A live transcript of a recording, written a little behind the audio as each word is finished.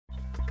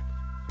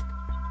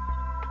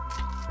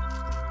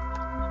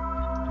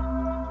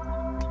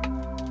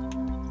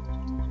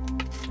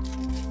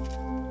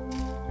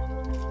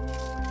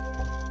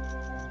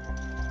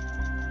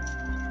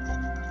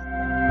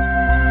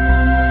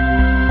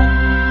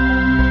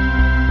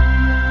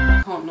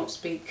cannot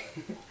speak.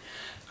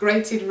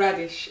 Grated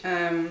radish,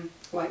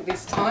 like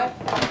this type.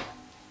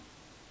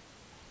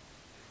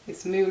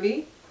 It's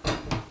mooli.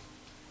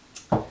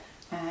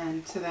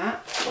 And to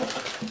that,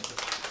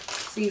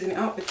 season it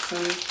up with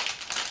some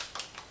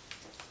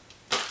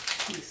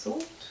sea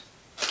salt,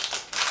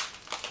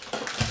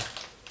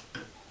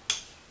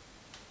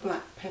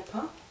 black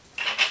pepper,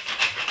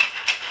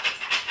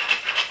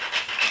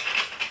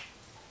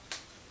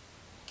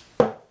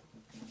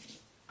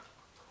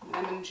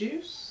 lemon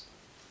juice,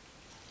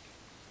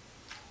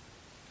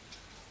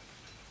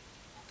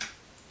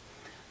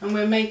 and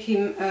we're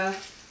making a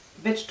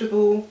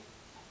vegetable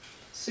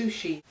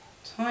sushi.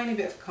 Tiny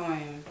bit of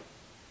cayenne.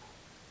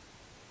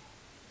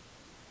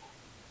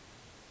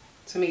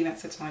 To me,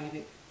 that's a tiny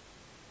bit.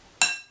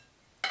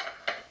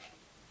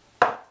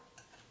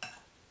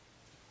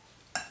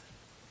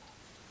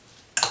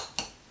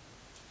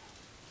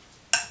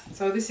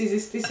 So this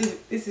is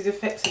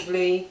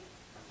effectively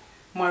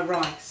my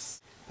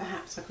rice.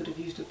 Perhaps I could have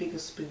used a bigger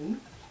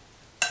spoon,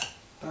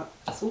 but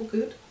it's all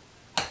good.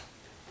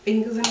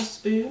 Fingers and a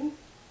spoon.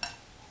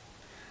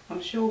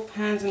 I'm sure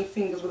hands and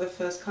fingers were the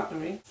first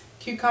cutlery.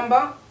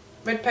 Cucumber,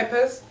 red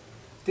peppers,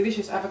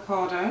 delicious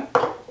avocado,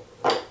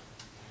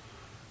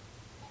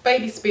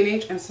 baby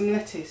spinach and some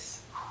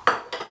lettuce.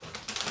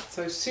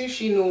 So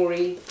sushi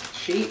nori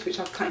sheet, which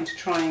I've cut into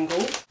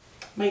triangles.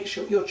 Make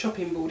sure your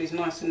chopping board is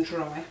nice and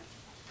dry.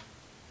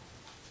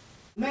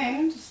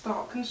 Then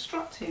start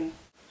constructing.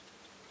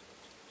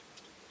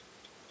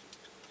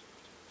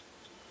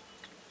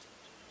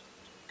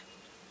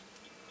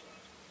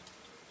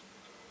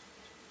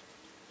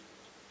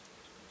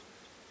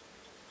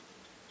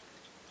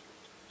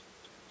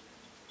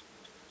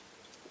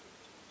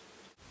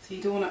 So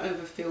you don't want to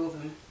overfill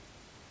them,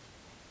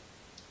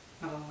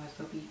 otherwise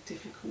they'll be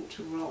difficult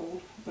to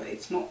roll. But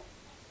it's not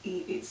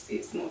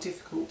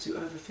difficult to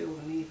overfill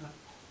them either,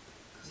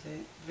 because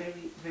they're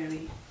very,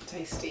 very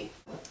tasty.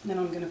 Then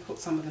I'm going to put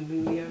some of the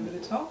mooli over the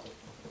top.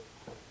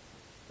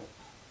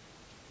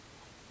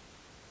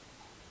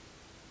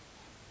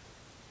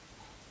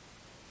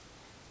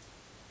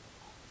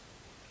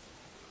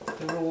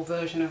 The raw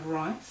version of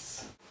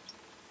rice.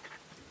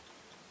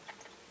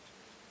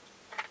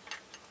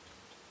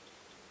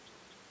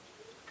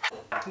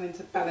 And then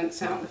to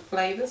balance out the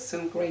flavours,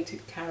 some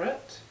grated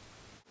carrot.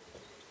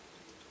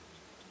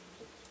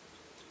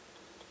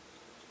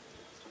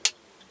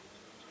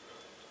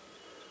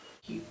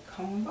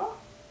 Cucumber.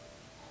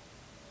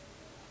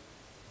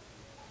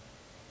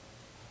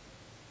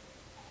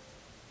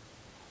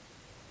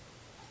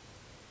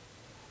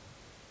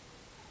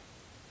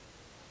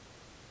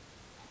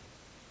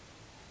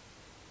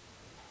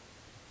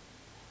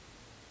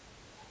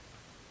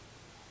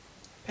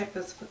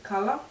 Peppers for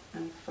colour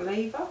and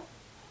flavour.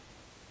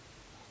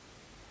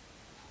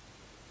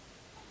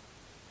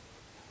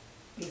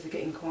 These are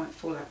getting quite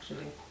full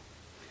actually,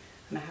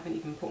 and I haven't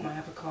even put my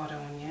avocado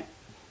on yet,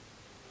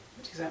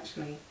 which is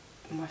actually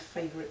my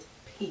favourite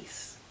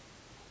piece.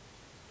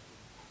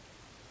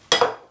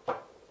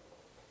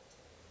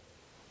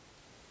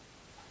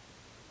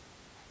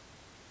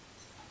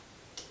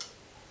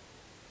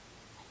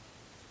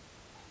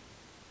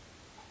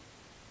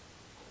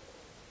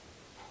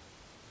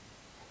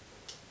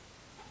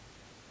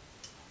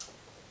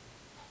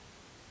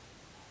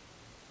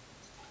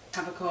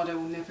 Avocado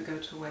will never go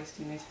to waste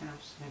in this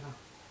house, never.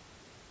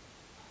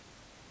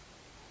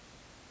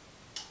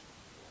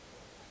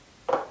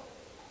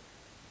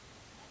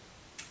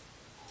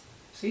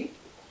 See?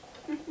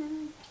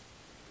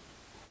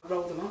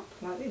 Roll them up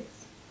like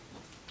this.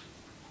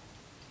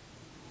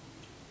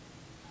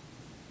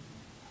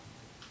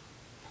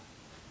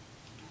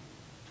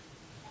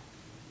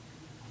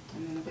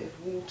 And then a bit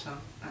of water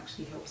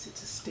actually helps it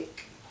to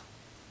stick.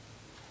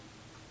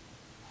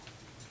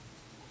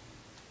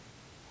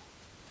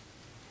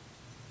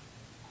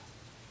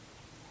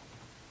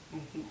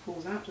 Anything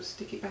falls out, just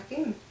stick it back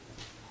in.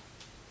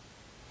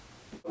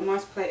 A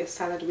nice plate of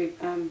salad with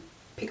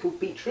pickled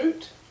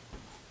beetroot.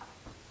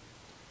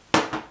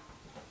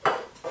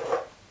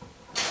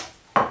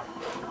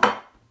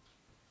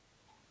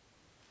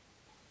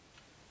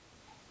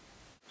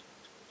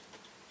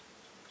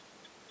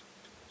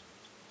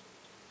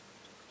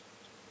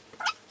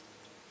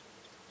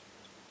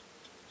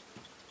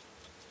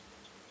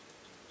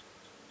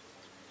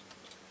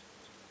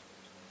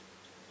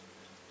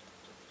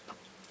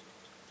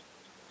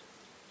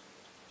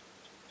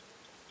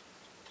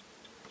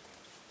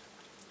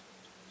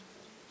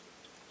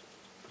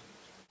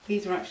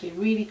 These are actually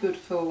really good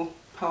for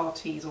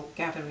parties or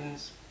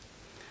gatherings.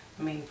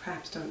 I mean,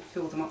 perhaps don't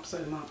fill them up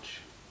so much.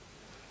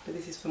 But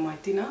this is for my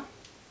dinner,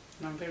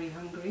 and I'm very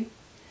hungry.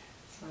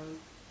 So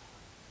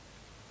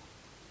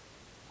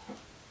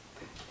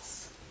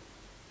that's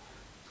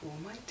for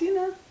my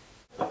dinner.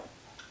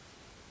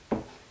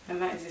 And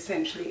that is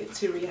essentially a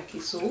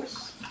teriyaki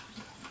sauce.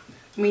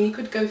 I mean, you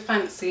could go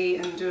fancy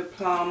and do a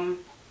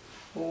plum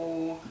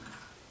or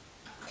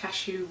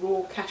cashew,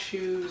 raw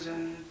cashews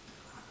and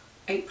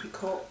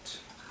apricot,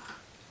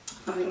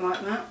 something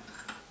like that.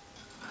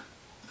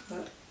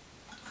 But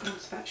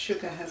once that that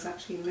sugar has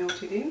actually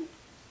melted in.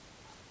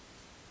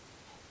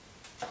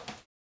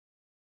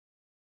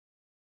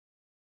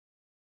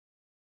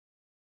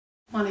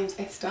 My name's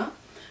Esther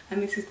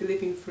and this is The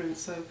Living Fruit,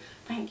 so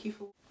thank you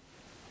for